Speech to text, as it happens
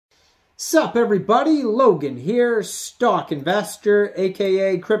Sup everybody, Logan here, stock investor,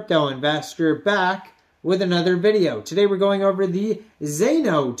 aka crypto investor, back with another video. Today we're going over the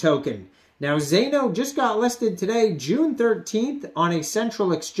Zano token. Now Zano just got listed today, June 13th on a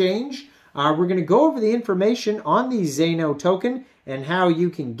central exchange. We're going to go over the information on the Zano token and how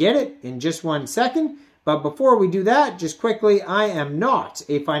you can get it in just 1 second. But before we do that, just quickly, I am not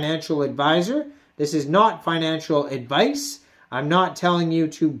a financial advisor. This is not financial advice. I'm not telling you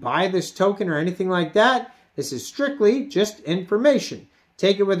to buy this token or anything like that. This is strictly just information.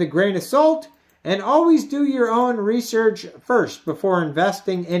 Take it with a grain of salt and always do your own research first before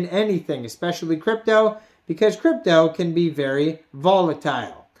investing in anything, especially crypto, because crypto can be very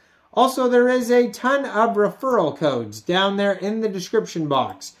volatile. Also, there is a ton of referral codes down there in the description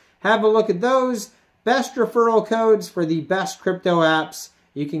box. Have a look at those. Best referral codes for the best crypto apps.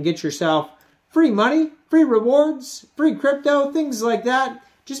 You can get yourself free money, free rewards, free crypto, things like that,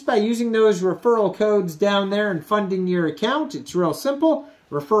 just by using those referral codes down there and funding your account. It's real simple.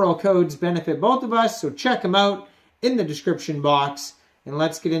 Referral codes benefit both of us, so check them out in the description box. And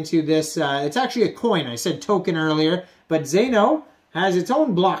let's get into this. It's actually a coin. I said token earlier, but Zano has its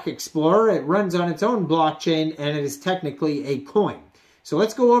own block explorer. It runs on its own blockchain, and it is technically a coin. So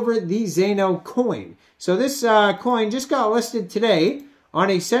let's go over the Zano coin. So this coin just got listed today on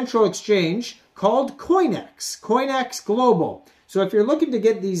a central exchange called CoinEX Global. So if you're looking to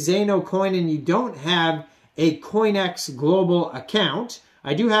get the Zano coin and you don't have a CoinEX Global account,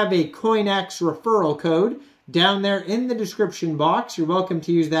 I do have a CoinEX referral code down there in the description box. You're welcome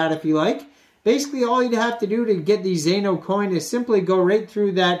to use that if you like. Basically, all you'd have to do to get the Zano coin is simply go right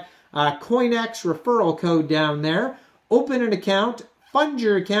through that CoinEX referral code down there, open an account, fund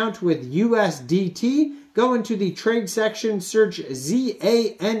your account with USDT, go into the trade section, search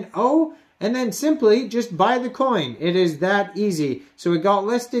ZANO, and then simply just buy the coin. It is that easy. So it got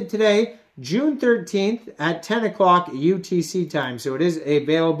listed today, June 13th at 10 o'clock UTC time. So it is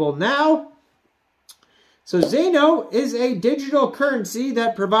available now. So Zano is a digital currency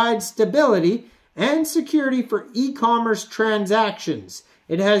that provides stability and security for e-commerce transactions.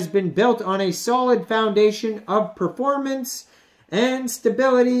 It has been built on a solid foundation of performance and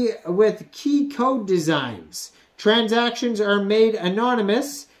stability with key code designs. Transactions are made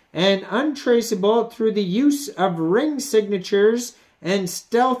anonymous and untraceable through the use of ring signatures and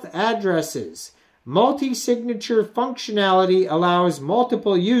stealth addresses. Multi-signature functionality allows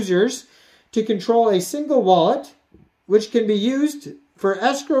multiple users to control a single wallet, which can be used for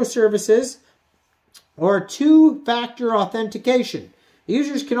escrow services or two-factor authentication.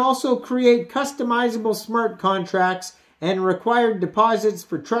 Users can also create customizable smart contracts and required deposits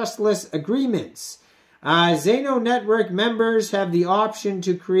for trustless agreements. Zano network members have the option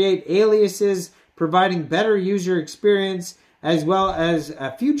to create aliases, providing better user experience, as well as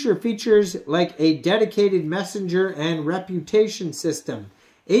future features like a dedicated messenger and reputation system.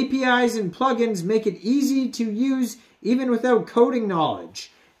 APIs and plugins make it easy to use even without coding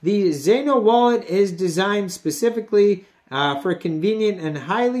knowledge. The Zano wallet is designed specifically for convenient and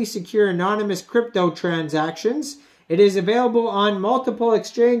highly secure anonymous crypto transactions. It is available on multiple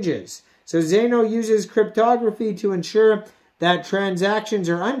exchanges. So Zano uses cryptography to ensure that transactions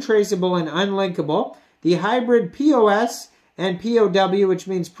are untraceable and unlinkable. The hybrid POS and POW, which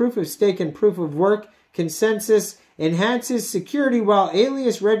means proof of stake and proof of work, consensus enhances security, while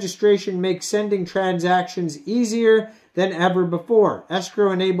alias registration makes sending transactions easier than ever before.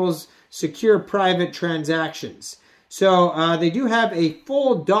 Escrow enables secure private transactions. So they do have a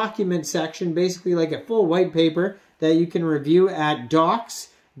full document section, basically like a full white paper that you can review at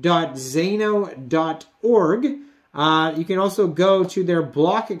docs.zano.org. You can also go to their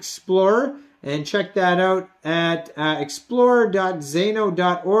block explorer and check that out at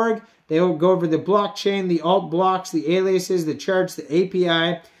explorer.zano.org. They will go over the blockchain, the alt blocks, the aliases, the charts, the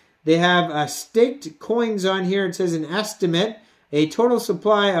API. They have staked coins on here. It says an estimate, a total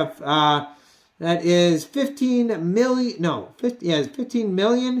supply of that is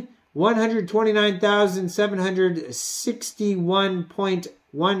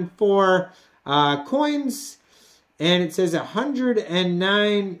 15,129,761.14 coins, and it says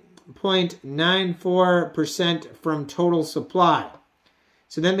 109.94% from total supply.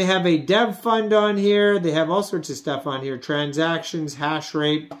 So then they have a dev fund on here. They have all sorts of stuff on here. Transactions, hash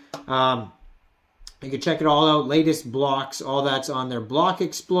rate. You can check it all out. Latest blocks, all that's on their block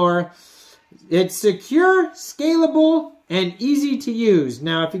explorer. It's secure, scalable, and easy to use.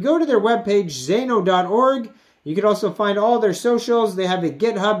 Now, if you go to their webpage, zano.org, you can also find all their socials. They have a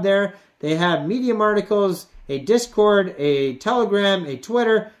GitHub there. They have Medium articles, a Discord, a Telegram, a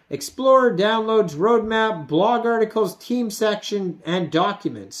Twitter, Explorer, downloads, roadmap, blog articles, team section, and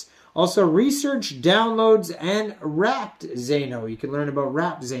documents. Also, research, downloads, and wrapped Zano. You can learn about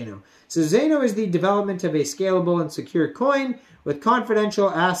wrapped Zano. So Zano is the development of a scalable and secure coin with confidential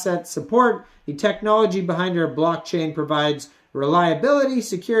asset support. The technology behind our blockchain provides reliability,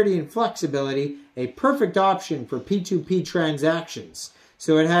 security, and flexibility, a perfect option for P2P transactions.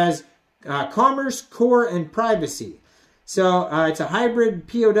 So it has commerce, core, and privacy. So it's a hybrid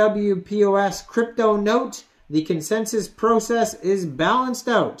POW, POS crypto note. The consensus process is balanced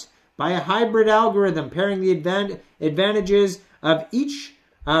out by a hybrid algorithm pairing the advantages of each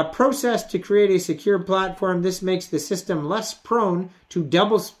process to create a secure platform. This makes the system less prone to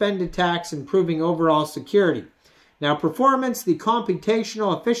double spend attacks, improving overall security. Now, performance, the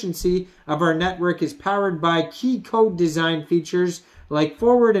computational efficiency of our network is powered by key code design features like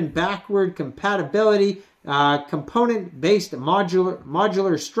forward and backward compatibility, component-based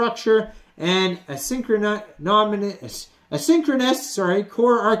modular structure, and asynchronous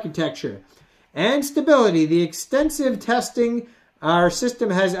core architecture. And stability, the extensive testing our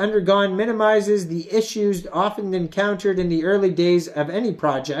system has undergone minimizes the issues often encountered in the early days of any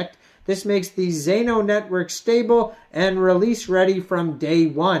project. This makes the Zano network stable and release ready from day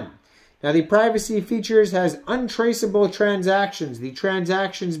one. Now, the privacy features has untraceable transactions. The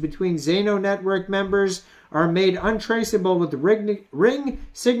transactions between Zano network members are made untraceable with ring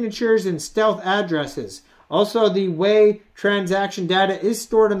signatures and stealth addresses. Also, the way transaction data is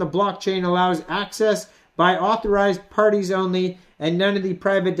stored on the blockchain allows access by authorized parties only, and none of the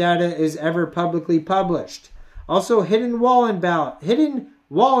private data is ever publicly published. Also, hidden wallet balance.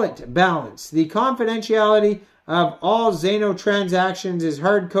 The confidentiality of all Zano transactions is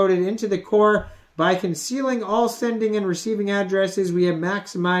hard-coded into the core. By concealing all sending and receiving addresses, we have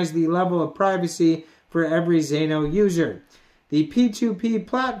maximized the level of privacy for every Zano user. The P2P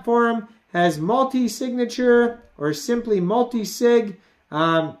platform has multi-signature or simply multi-sig.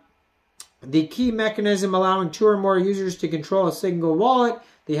 The key mechanism allowing 2 or more users to control a single wallet.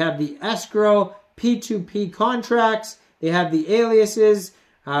 They have the escrow, P2P contracts. They have the aliases,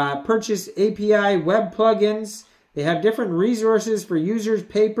 purchase API web plugins. They have different resources for users,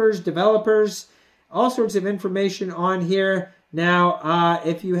 papers, developers, all sorts of information on here. Now,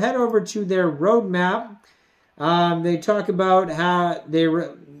 if you head over to their roadmap, they talk about how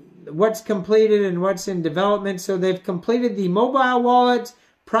what's completed and what's in development. So they've completed the mobile wallet,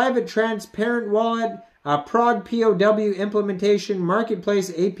 private transparent wallet, Prog POW implementation,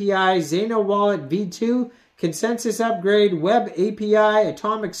 marketplace API, Zano wallet v2, consensus upgrade, web API,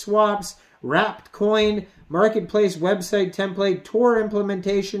 atomic swaps, wrapped coin, marketplace website template, Tor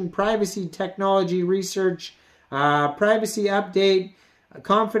implementation, privacy technology research, privacy update,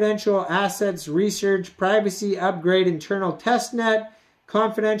 confidential assets research, privacy upgrade, internal testnet,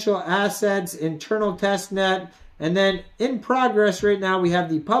 confidential assets, internal testnet, and then in progress right now we have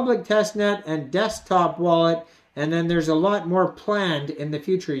the public testnet and desktop wallet, and then there's a lot more planned in the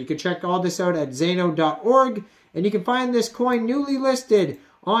future. You can check all this out at zano.org, and you can find this coin newly listed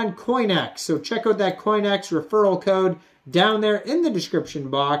on CoinEX. So check out that CoinEX referral code down there in the description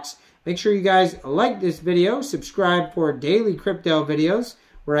box. Make sure you guys like this video, subscribe for daily crypto videos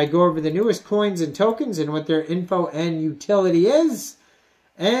where I go over the newest coins and tokens and what their info and utility is.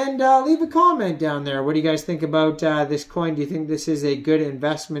 And leave a comment down there. What do you guys think about this coin? Do you think this is a good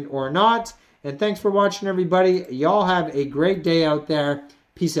investment or not? And thanks for watching, everybody. Y'all have a great day out there.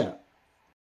 Peace out.